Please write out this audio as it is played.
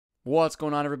What's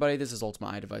going on, everybody? This is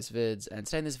Ultimate iDevice Vids, and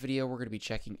today in this video we're going to be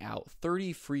checking out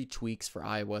 30 free tweaks for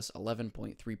iOS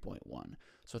 11.3.1.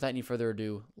 So without any further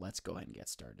ado, let's go ahead and get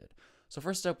started. So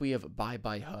first up, we have Bye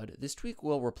Bye HUD. This tweak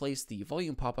will replace the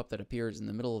volume pop-up that appears in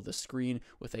the middle of the screen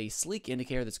with a sleek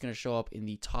indicator that's going to show up in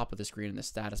the top of the screen in the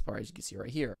status bar, as you can see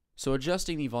right here. So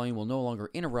adjusting the volume will no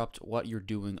longer interrupt what you're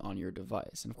doing on your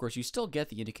device. And of course, you still get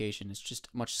the indication, it's just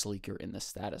much sleeker in the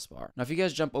status bar. Now, if you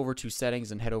guys jump over to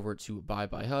settings and head over to Bye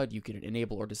Bye HUD, you can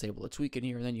enable or disable a tweak in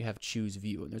here, and then you have choose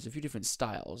view. And there's a few different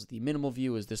styles. The minimal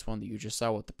view is this one that you just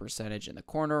saw with the percentage in the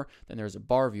corner. Then there's a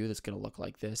bar view that's going to look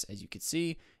like this, as you can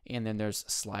see. And then there's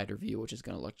slider view, which is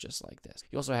going to look just like this.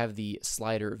 You also have the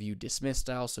slider view dismiss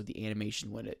style, so the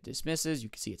animation when it dismisses, you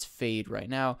can see it's fade right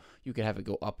now. You can have it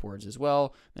go upwards as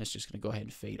well, and it's just going to go ahead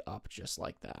and fade up just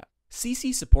like that.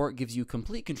 CC support gives you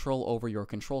complete control over your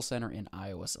control center in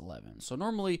iOS 11. So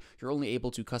normally you're only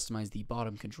able to customize the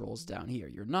bottom controls down here.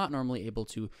 You're not normally able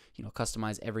to,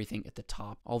 customize everything at the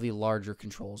top, all the larger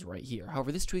controls right here.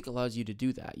 However, this tweak allows you to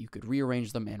do that. You could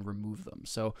rearrange them and remove them.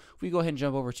 So if we go ahead and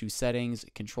jump over to settings,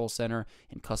 control center,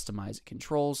 and customize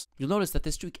controls, you'll notice that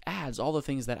this tweak adds all the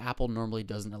things that Apple normally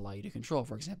doesn't allow you to control.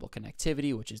 For example,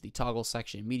 connectivity, which is the toggle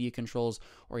section, media controls,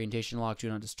 orientation lock, do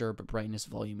not disturb, brightness,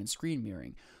 volume, and screen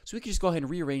mirroring. So we can just go ahead and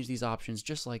rearrange these options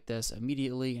just like this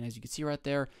immediately, and as you can see right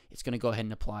there, it's going to go ahead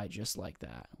and apply just like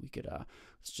that. We could,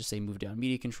 let's just say move down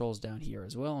media controls down here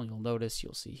as well, and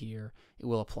you'll see here, it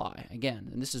will apply again.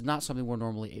 And this is not something we're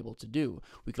normally able to do.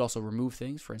 We could also remove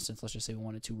things. For instance, let's just say we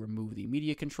wanted to remove the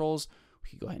media controls. We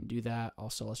could go ahead and do that.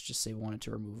 Also, let's just say we wanted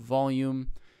to remove volume.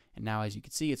 And now, as you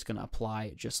can see, it's going to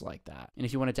apply just like that. And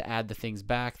if you wanted to add the things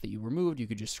back that you removed, you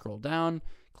could just scroll down,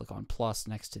 click on plus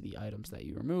next to the items that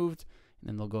you removed, and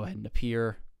then they'll go ahead and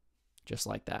appear just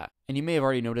like that. And you may have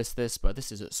already noticed this, but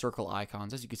this is circle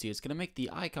icons. As you can see, it's going to make the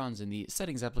icons in the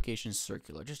settings application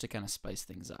circular, just to kind of spice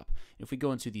things up. And if we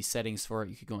go into the settings for it,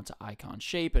 you could go into icon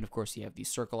shape, and of course you have the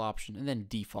circle option, and then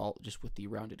default, just with the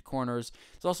rounded corners.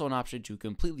 There's also an option to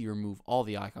completely remove all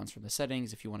the icons from the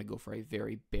settings if you want to go for a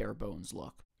very bare bones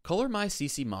look. Color My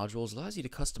CC modules allows you to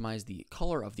customize the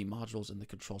color of the modules in the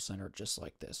control center just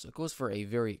like this. So it goes for a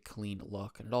very clean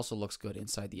look, and it also looks good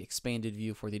inside the expanded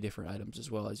view for the different items as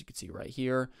well, as you can see right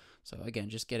here. So again,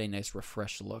 just get a nice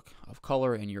refreshed look of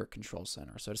color in your control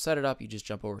center. So to set it up, you just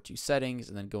jump over to settings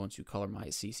and then go into Color My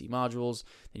CC modules.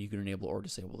 Then you can enable or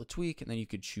disable the tweak, and then you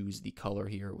could choose the color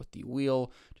here with the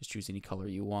wheel. Just choose any color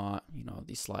you want,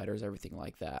 these sliders, everything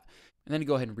like that. And then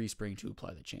go ahead and respring to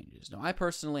apply the changes. Now, I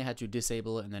personally had to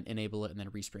disable it and then enable it and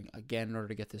then respring again in order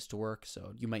to get this to work,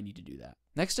 so you might need to do that.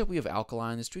 Next up, we have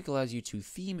Alkaline. This tweak allows you to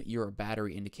theme your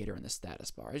battery indicator in the status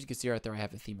bar. As you can see right there, I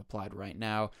have a theme applied right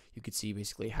now. You can see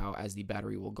basically how as the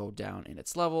battery will go down in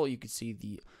its level, you can see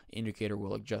the indicator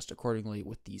will adjust accordingly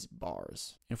with these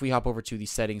bars. And if we hop over to the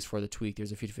settings for the tweak,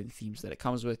 there's a few different themes that it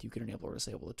comes with. You can enable or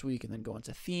disable the tweak and then go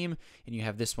into theme, and you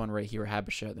have this one right here,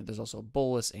 Habisha, and then there's also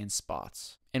bolus and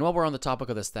spots. And while we're on the topic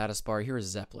of the status bar, here is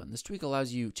Zeppelin. This tweak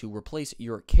allows you to replace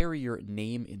your carrier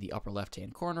name in the upper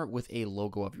left-hand corner with a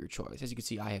logo of your choice. As you can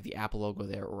see, I have the Apple logo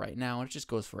there right now, and it just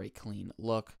goes for a clean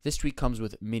look. This tweak comes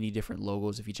with many different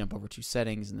logos. If you jump over to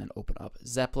settings and then open up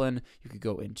Zeppelin, you could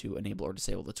go into enable or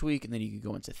disable the tweak, and then you could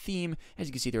go into theme. As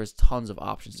you can see, there's tons of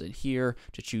options in here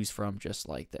to choose from just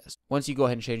like this. Once you go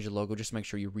ahead and change the logo, just make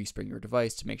sure you respring your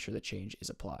device to make sure the change is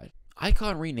applied.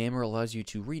 Icon Renamer allows you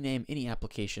to rename any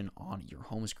application on your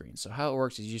home screen. So how it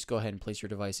works is you just go ahead and place your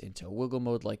device into a wiggle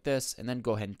mode like this, and then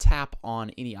go ahead and tap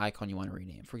on any icon you want to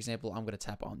rename. For example, I'm going to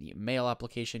tap on the Mail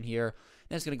application here,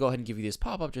 and it's going to go ahead and give you this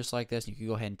pop-up just like this. You can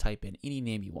go ahead and type in any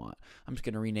name you want. I'm just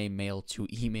going to rename Mail to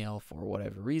Email for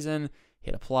whatever reason,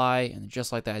 hit apply, and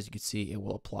just like that, as you can see, it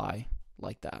will apply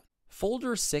like that.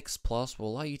 Folder 6 Plus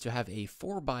will allow you to have a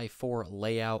 4x4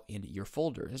 layout in your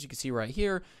folders. As you can see right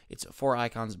here, it's 4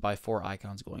 icons by 4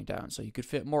 icons going down. So you could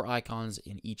fit more icons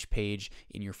in each page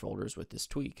in your folders with this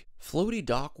tweak. Floaty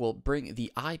Dock will bring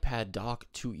the iPad dock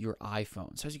to your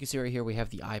iPhone. So as you can see right here, we have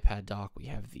the iPad dock. We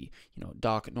have the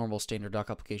dock, normal standard dock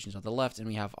applications on the left, and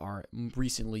we have our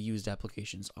recently used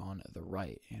applications on the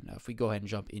right. And if we go ahead and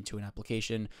jump into an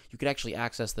application, you could actually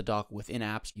access the dock within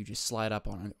apps. You just slide up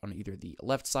on either the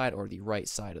left side or the right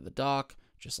side of the dock,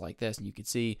 just like this, and you can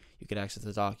see you could access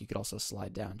the dock. You could also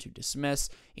slide down to dismiss,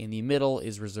 and the middle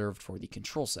is reserved for the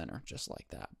control center, just like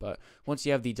that. But once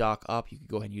you have the dock up, you can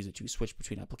go ahead and use it to switch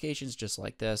between applications, just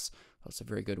like this. That's a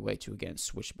very good way to, again,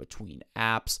 switch between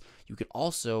apps. You could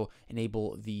also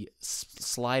enable the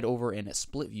slide over and a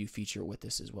split view feature with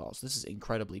this as well. So this is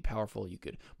incredibly powerful. You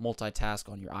could multitask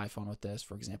on your iPhone with this.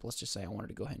 For example, let's just say I wanted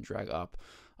to go ahead and drag up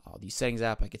the settings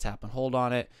app, I could tap and hold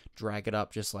on it, drag it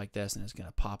up just like this, and it's going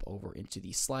to pop over into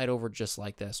the slide over just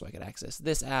like this. So I could access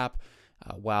this app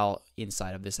while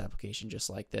inside of this application just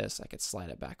like this. I could slide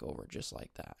it back over just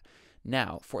like that.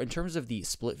 Now, in terms of the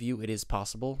split view, it is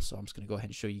possible. So I'm just going to go ahead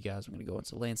and show you guys. I'm going to go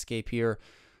into landscape here,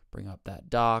 bring up that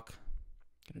dock.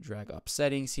 I'm going to drag up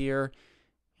settings here.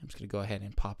 I'm just going to go ahead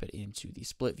and pop it into the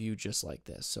split view just like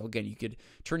this. So again, you could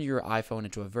turn your iPhone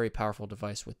into a very powerful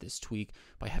device with this tweak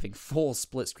by having full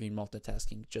split screen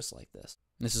multitasking just like this.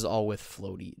 And this is all with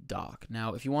floaty dock.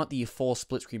 Now, if you want the full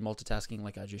split screen multitasking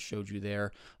like I just showed you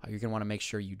there, you're going to want to make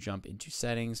sure you jump into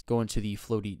settings, go into the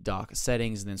floaty dock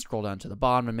settings, and then scroll down to the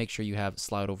bottom and make sure you have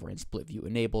slide over and split view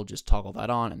enabled. Just toggle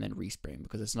that on and then respring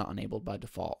because it's not enabled by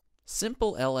default.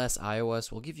 Simple LS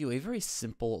iOS will give you a very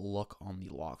simple look on the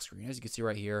lock screen. As you can see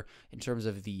right here, in terms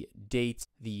of the date,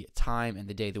 the time, and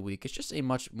the day of the week, it's just a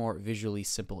much more visually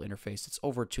simple interface. It's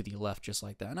over to the left just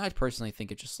like that. And I personally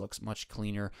think it just looks much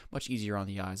cleaner, much easier on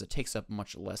the eyes. It takes up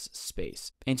much less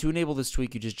space. And to enable this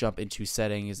tweak, you just jump into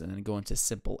settings and then go into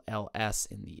simple LS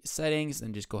in the settings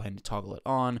and just go ahead and toggle it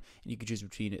on. And you can choose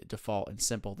between default and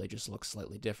simple. They just look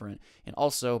slightly different. And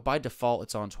also by default,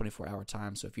 it's on 24-hour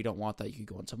time. So if you don't want that, you can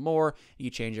go into more. You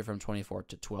change it from 24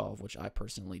 to 12, which I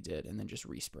personally did, and then just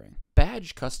respring.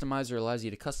 Badge Customizer allows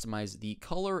you to customize the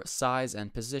color, size,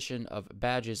 and position of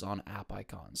badges on app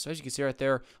icons. So as you can see right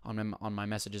there on my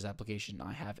messages application,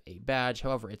 I have a badge.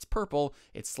 However, it's purple.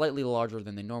 It's slightly larger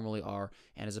than they normally are,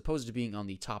 and as opposed to being on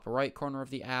the top right corner of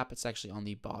the app, it's actually on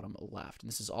the bottom left.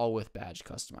 And this is all with Badge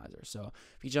Customizer. So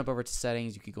if you jump over to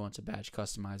settings, you could go into Badge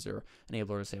Customizer,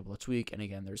 enable or disable a tweak, and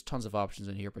again, there's tons of options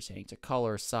in here pertaining to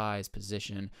color, size,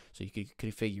 position, so you could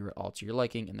configure it all to your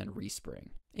liking and then respring.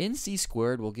 NC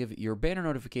Squared will give your banner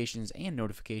notifications and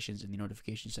notifications in the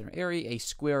notification center area a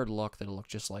squared look that'll look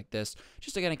just like this,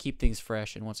 just to kind of keep things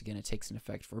fresh. And once again, it takes an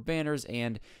effect for banners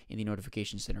and in the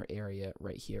notification center area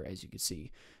right here, as you can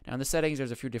see. Now in the settings,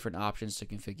 there's a few different options to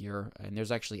configure, and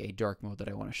there's actually a dark mode that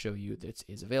I want to show you that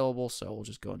is available. So we'll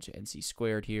just go into NC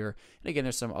Squared here. And again,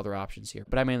 there's some other options here,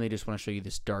 but I mainly just want to show you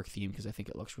this dark theme because I think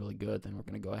it looks really good. Then we're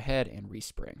going to go ahead and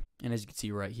respring. And as you can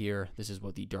see right here, this is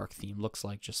what the dark theme looks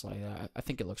like, just like that. I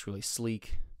think it looks really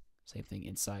sleek. Same thing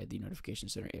inside the notification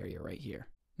center area right here.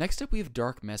 Next up, we have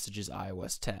Dark Messages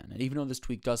iOS 10, and even though this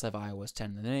tweak does have iOS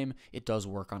 10 in the name, it does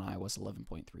work on iOS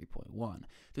 11.3.1.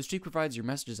 This tweak provides your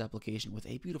Messages application with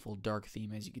a beautiful dark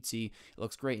theme. As you can see, it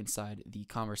looks great inside the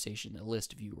conversation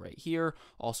list view right here,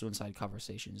 also inside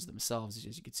conversations themselves.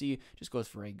 As you can see, it just goes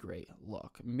for a great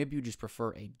look. Maybe you just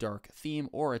prefer a dark theme,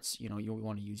 or it's, you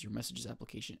want to use your Messages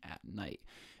application at night.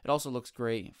 It also looks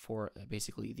great for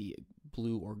basically the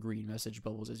blue or green message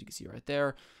bubbles, as you can see right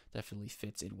there. Definitely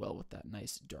fits in well with that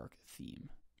nice dark theme.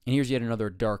 And here's yet another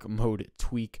dark mode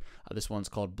tweak. This one's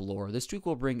called Blur. This tweak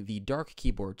will bring the dark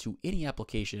keyboard to any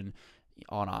application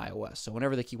on iOS. So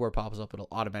whenever the keyboard pops up, it'll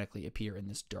automatically appear in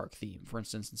this dark theme. For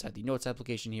instance, inside the Notes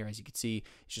application here, as you can see,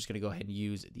 it's just going to go ahead and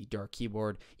use the dark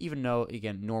keyboard, even though,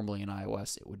 again, normally in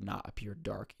iOS, it would not appear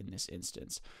dark in this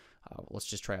instance. Let's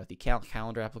just try out the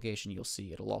calendar application. You'll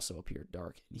see it'll also appear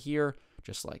dark in here,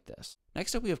 just like this.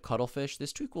 Next up, we have Cuttlefish.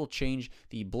 This tweak will change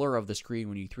the blur of the screen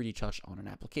when you 3D touch on an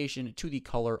application to the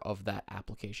color of that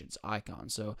application's icon.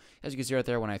 So as you can see right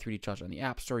there, when I 3D touch on the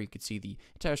App Store, you can see the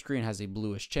entire screen has a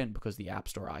bluish tint because the App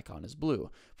Store icon is blue.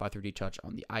 If I 3D touch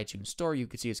on the iTunes Store, you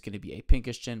can see it's going to be a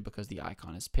pinkish tint because the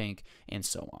icon is pink, and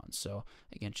so on. So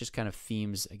again, just kind of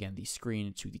themes, again, the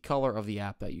screen to the color of the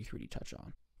app that you 3D touch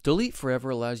on. Delete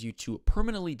Forever allows you to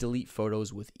permanently delete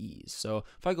photos with ease. So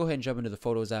if I go ahead and jump into the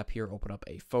Photos app here, open up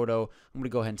a photo, I'm going to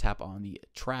go ahead and tap on the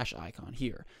trash icon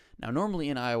here. Now, normally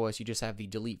in iOS, you just have the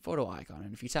delete photo icon,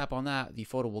 and if you tap on that, the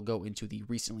photo will go into the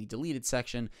recently deleted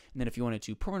section, and then if you wanted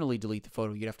to permanently delete the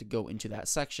photo, you'd have to go into that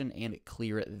section and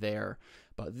clear it there.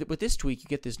 But with this tweak, you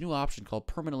get this new option called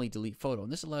Permanently Delete Photo,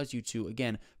 and this allows you to,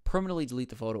 again, permanently delete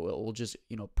the photo. It will just,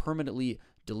 permanently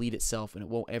delete itself, and it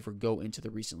won't ever go into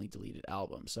the recently deleted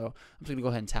album. So I'm just going to go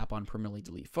ahead and tap on Permanently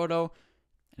Delete Photo.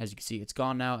 As you can see, it's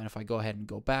gone now, and if I go ahead and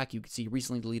go back, you can see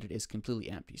recently deleted is completely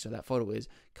empty. So that photo is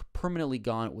permanently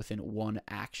gone within one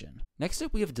action. Next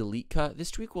up, we have Delete Cut.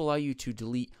 This tweak will allow you to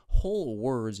delete whole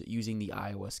words using the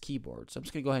iOS keyboard. So I'm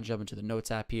just going to go ahead and jump into the Notes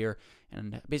app here,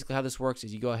 And basically how this works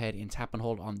is you go ahead and tap and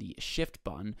hold on the shift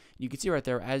button. You can see right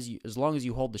there, as long as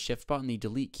you hold the shift button, the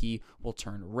delete key will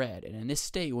turn red. And in this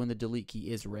state, when the delete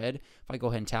key is red, if I go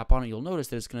ahead and tap on it, you'll notice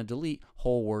that it's going to delete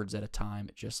whole words at a time,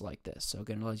 just like this. So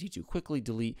again, it allows you to quickly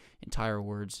delete entire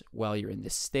words while you're in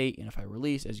this state. And if I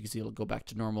release, as you can see, it'll go back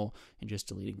to normal and just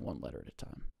deleting one letter at a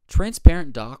time.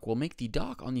 Transparent dock will make the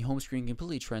dock on the home screen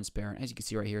completely transparent, as you can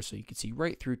see right here, so you can see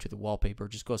right through to the wallpaper.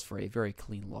 Just goes for a very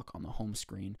clean look on the home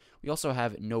screen. We also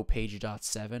have no page dots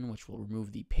 7, which will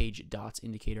remove the page dots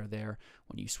indicator there.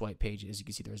 When you swipe pages, you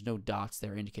can see there's no dots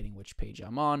there indicating which page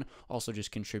I'm on. Also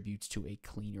just contributes to a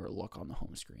cleaner look on the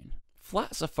home screen.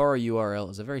 Flat Safari URL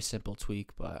is a very simple tweak,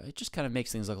 but it just kind of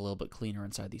makes things look a little bit cleaner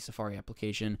inside the Safari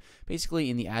application. Basically,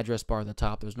 in the address bar at the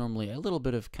top, there's normally a little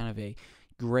bit of kind of a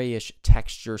grayish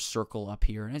texture circle up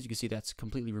here, and as you can see, that's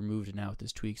completely removed now with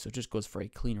this tweak, so it just goes for a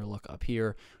cleaner look up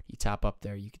here. You tap up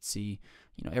there, you can see,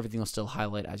 everything will still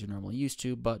highlight as you're normally used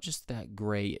to, but just that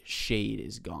gray shade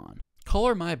is gone.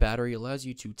 Color My Battery allows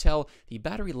you to tell the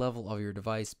battery level of your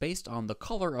device based on the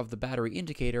color of the battery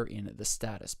indicator in the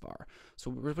status bar. So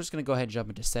we're just going to go ahead and jump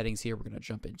into settings here. We're going to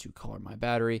jump into Color My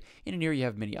Battery. And in here you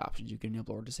have many options. You can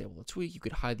enable or disable the tweak. You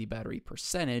could hide the battery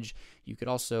percentage. You could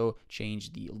also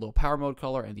change the low power mode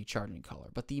color and the charging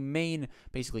color. But the main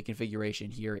basically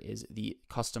configuration here is the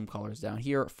custom colors down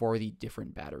here for the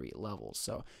different battery levels.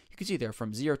 So you can see there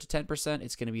from 0 to 10%,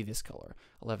 it's going to be this color.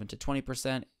 11 to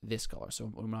 20%, this color. So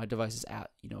when my device is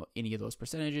at any of those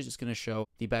percentages, it's going to show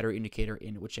the battery indicator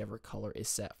in whichever color is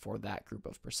set for that group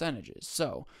of percentages.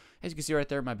 So as you can see right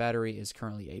there, my battery is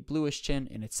currently a bluish tint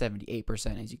and it's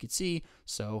 78%, as you can see.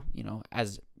 So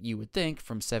as you would think,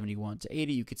 from 71 to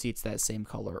 80, you could see it's that same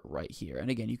color right here.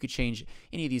 And again, you could change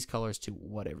any of these colors to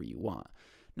whatever you want.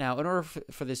 Now, in order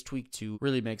for this tweak to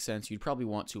really make sense, you'd probably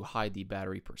want to hide the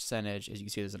battery percentage. As you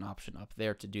can see, there's an option up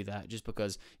there to do that, just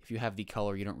because if you have the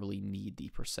color, you don't really need the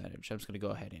percentage. I'm just going to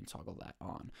go ahead and toggle that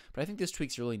on. But I think this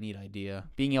tweak's a really neat idea,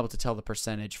 being able to tell the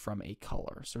percentage from a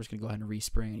color. So we're just going to go ahead and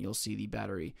respring, and you'll see the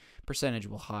battery percentage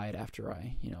will hide after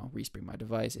I, respring my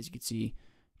device, as you can see,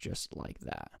 just like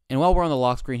that. And while we're on the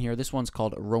lock screen here, this one's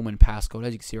called Roman passcode.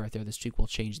 As you can see right there, this tweak will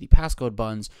change the passcode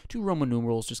buttons to Roman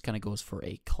numerals, just kind of goes for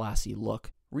a classy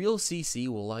look. Real CC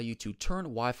will allow you to turn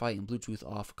Wi-Fi and Bluetooth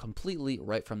off completely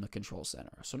right from the control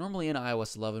center. So normally in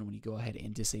iOS 11, when you go ahead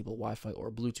and disable Wi-Fi or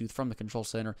Bluetooth from the control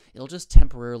center, it'll just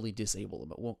temporarily disable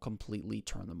them. It won't completely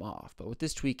turn them off. But with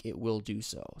this tweak, it will do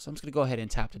so. So I'm just going to go ahead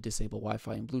and tap to disable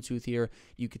Wi-Fi and Bluetooth here.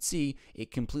 You could see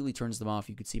it completely turns them off.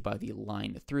 You could see by the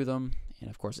line through them. And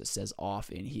of course, it says off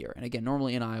in here. And again,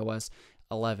 normally in iOS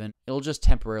 11, it'll just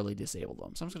temporarily disable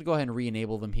them. So I'm just going to go ahead and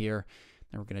re-enable them here.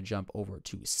 Then we're going to jump over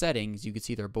to settings. You can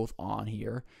see they're both on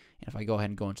here. And if I go ahead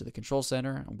and go into the control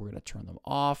center, we're going to turn them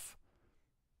off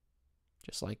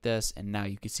just like this. And now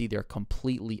you can see they're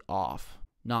completely off,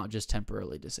 not just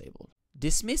temporarily disabled.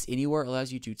 Dismiss Anywhere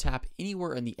allows you to tap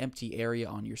anywhere in the empty area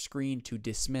on your screen to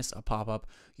dismiss a pop-up.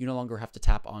 You no longer have to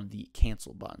tap on the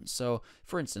cancel button. So,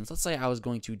 for instance, let's say I was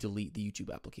going to delete the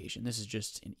YouTube application. This is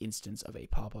just an instance of a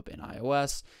pop-up in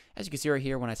iOS. As you can see right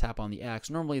here, when I tap on the X,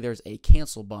 normally there's a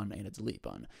cancel button and a delete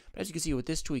button. But as you can see with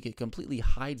this tweak, it completely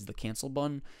hides the cancel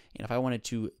button. And if I wanted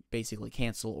to basically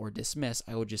cancel or dismiss,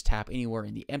 I would just tap anywhere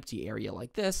in the empty area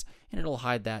like this, and it'll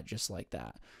hide that just like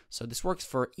that. So this works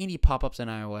for any pop-ups in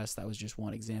iOS. That was just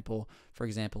one example. For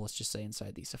example, let's just say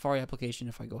inside the Safari application,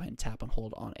 if I go ahead and tap and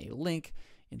hold on a link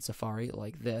in Safari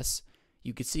like this,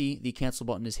 you can see the cancel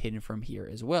button is hidden from here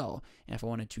as well. And if I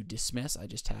wanted to dismiss, I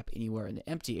just tap anywhere in the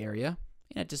empty area,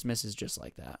 and it dismisses just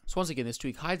like that. So once again, this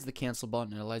tweak hides the cancel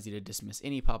button and allows you to dismiss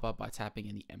any pop-up by tapping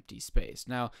in the empty space.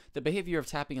 Now, the behavior of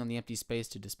tapping on the empty space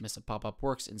to dismiss a pop-up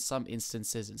works in some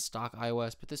instances in stock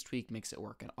iOS, but this tweak makes it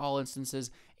work in all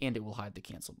instances, and it will hide the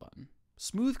cancel button.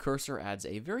 Smooth Cursor adds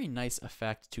a very nice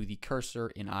effect to the cursor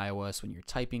in iOS when you're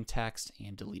typing text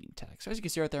and deleting text. So as you can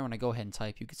see right there, when I go ahead and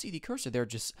type, you can see the cursor there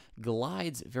just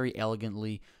glides very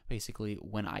elegantly, basically,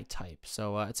 when I type.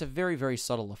 So it's a very, very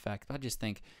subtle effect, but I just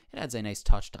think it adds a nice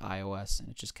touch to iOS, and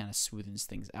it just kind of smoothens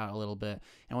things out a little bit.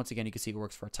 And once again, you can see it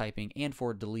works for typing and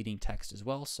for deleting text as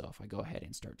well. So if I go ahead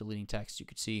and start deleting text, you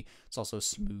can see it's also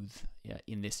smooth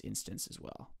in this instance as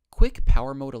well. Quick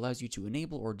Power Mode allows you to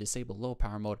enable or disable low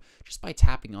power mode just by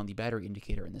tapping on the battery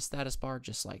indicator in the status bar,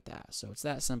 just like that. So it's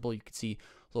that simple. You can see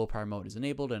low power mode is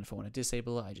enabled, and if I want to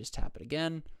disable it, I just tap it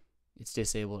again. It's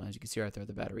disabled, and as you can see right there,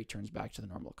 the battery turns back to the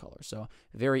normal color. So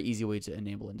very easy way to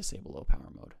enable and disable low power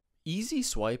mode. Easy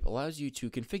Swipe allows you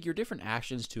to configure different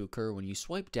actions to occur when you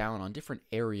swipe down on different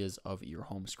areas of your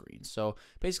home screen. So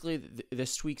basically,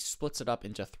 this tweak splits it up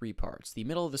into 3 parts. The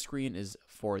middle of the screen is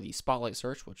for the spotlight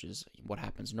search, which is what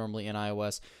happens normally in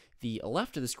iOS. The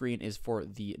left of the screen is for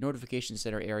the notification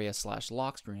center area /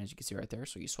 lock screen, as you can see right there.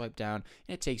 So you swipe down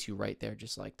and it takes you right there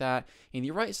just like that. And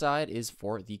the right side is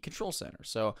for the control center.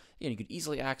 So again, you could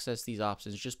easily access these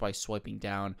options just by swiping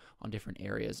down on different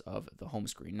areas of the home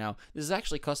screen. Now, this is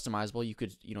actually customizable. You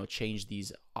could, change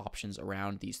these options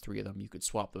around, these three of them. You could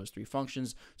swap those three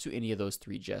functions to any of those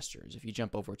three gestures. If you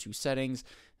jump over to settings,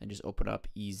 then just open up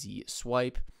easy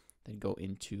swipe, then go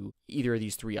into either of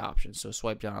these three options. So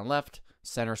swipe down on left,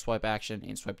 center swipe action,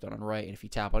 and swipe down on right. And if you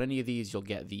tap on any of these, you'll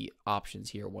get the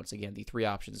options here. Once again, the three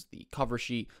options: the cover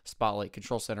sheet, spotlight,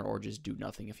 control center, or just do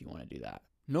nothing if you want to do that.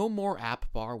 No More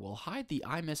App Bar will hide the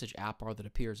iMessage app bar that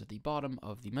appears at the bottom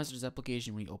of the Messages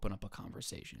application when you open up a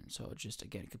conversation. So it just,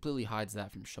 again, completely hides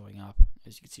that from showing up,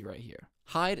 as you can see right here.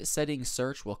 Hide Settings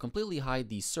Search will completely hide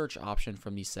the search option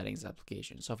from the Settings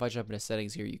application. So if I jump into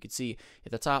Settings here, you can see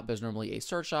at the top there's normally a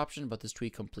search option, but this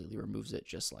tweak completely removes it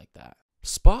just like that.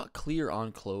 Spot Clear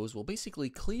on Close will basically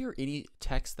clear any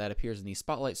text that appears in the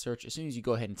Spotlight search as soon as you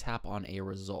go ahead and tap on a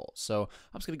result. So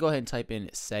I'm just going to go ahead and type in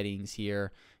Settings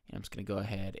here, and I'm just going to go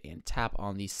ahead and tap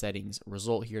on the Settings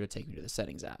result here to take me to the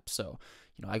Settings app. So,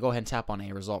 I go ahead and tap on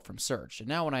a result from search. And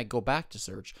now when I go back to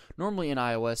search, normally in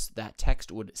iOS, that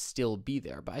text would still be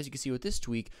there. But as you can see with this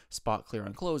tweak, Spot Clear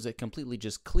on Close, it completely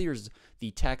just clears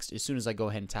the text as soon as I go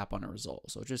ahead and tap on a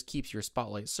result. So it just keeps your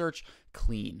Spotlight search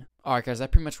clean. All right, guys,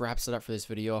 that pretty much wraps it up for this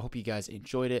video. I hope you guys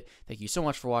enjoyed it. Thank you so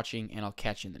much for watching, and I'll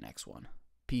catch you in the next one.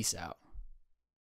 Peace out.